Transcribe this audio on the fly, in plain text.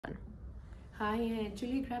Hi,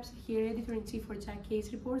 Julia Grapsa here, Editor-in-Chief for JACC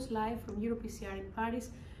Case Reports, live from EuroPCR in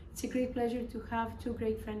Paris. It's a great pleasure to have two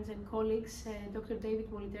great friends and colleagues, Dr. Davide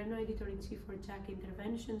Moliterno, Editor-in-Chief for JACC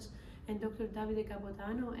Interventions, and Dr. Davide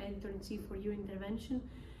Capodanno, Editor-in-Chief for EuroIntervention.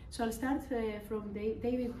 So I'll start from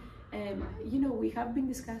David. We have been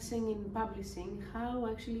discussing in publishing how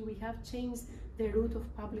actually we have changed the route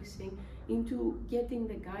of publishing into getting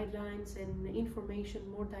the guidelines and information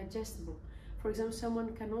more digestible. For example,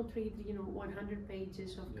 someone cannot read 100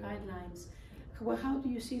 pages of guidelines. Well, how do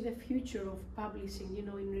you see the future of publishing in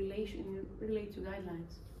relate to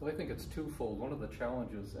guidelines? Well, I think it's twofold. One of the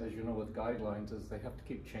challenges, as you know, with guidelines is they have to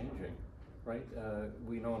keep changing, right?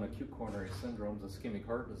 We know in acute coronary syndromes, ischemic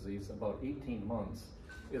heart disease, about 18 months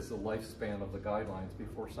is the lifespan of the guidelines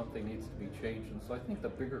before something needs to be changed. And so I think the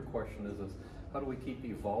bigger question is how do we keep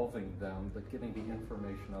evolving them, but getting the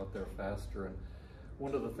information out there faster? And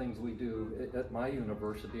one of the things we do at my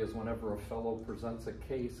university is whenever a fellow presents a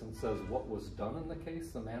case and says what was done in the case,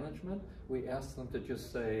 the management, we ask them to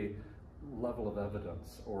just say level of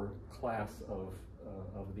evidence or class of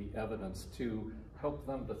the evidence to help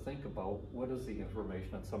them to think about what is the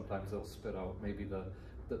information, and sometimes they'll spit out maybe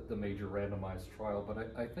the major randomized trial.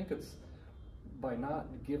 But I think it's by not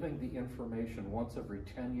giving the information once every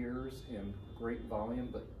 10 years in great volume,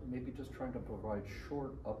 but maybe just trying to provide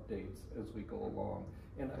short updates as we go along.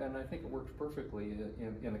 And I think it works perfectly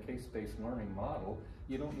in a case-based learning model.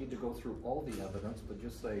 You don't need to go through all the evidence, but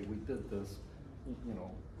just say, we did this,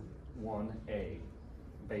 1A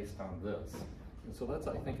based on this. And so that's,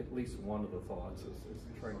 I think, at least one of the thoughts is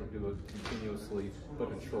trying to do it continuously, but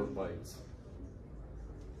in short bites.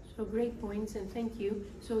 So great points, and thank you.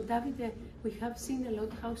 So Davide, we have seen a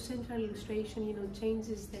lot how central illustration,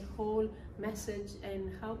 changes the whole message,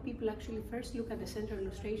 and how people actually first look at the central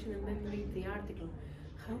illustration and then read the article.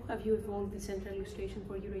 How have you evolved the central illustration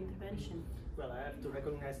for EuroIntervention? Well, I have to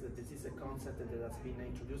recognize that this is a concept that has been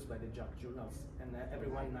introduced by the JACC journals, and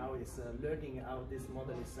everyone now is learning how this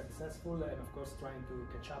model is successful, and of course trying to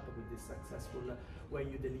catch up with this successful way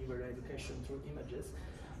you deliver education through images.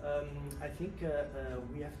 I think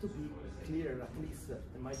we have to be clear, at least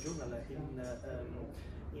in my journal,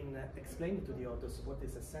 in explaining to the authors what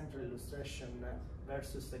is a central illustration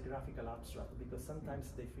versus a graphical abstract, because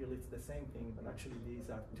sometimes they feel it's the same thing, but actually these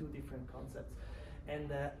are two different concepts.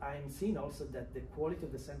 And I'm seeing also that the quality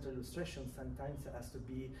of the central illustration sometimes has to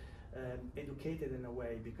be educated in a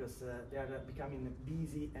way, because they are becoming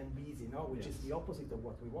busy, which is the opposite of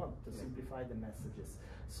what we want, to simplify the messages.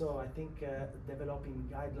 So I think developing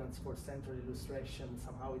guidelines for central illustration,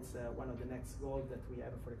 somehow it's one of the next goals that we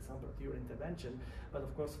have, for example, at EuroIntervention, but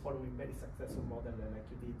of course following very successful model like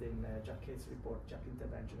you did in JACC Case Report, JACC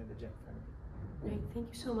Intervention, and the JACC family. Great, thank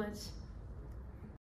you so much.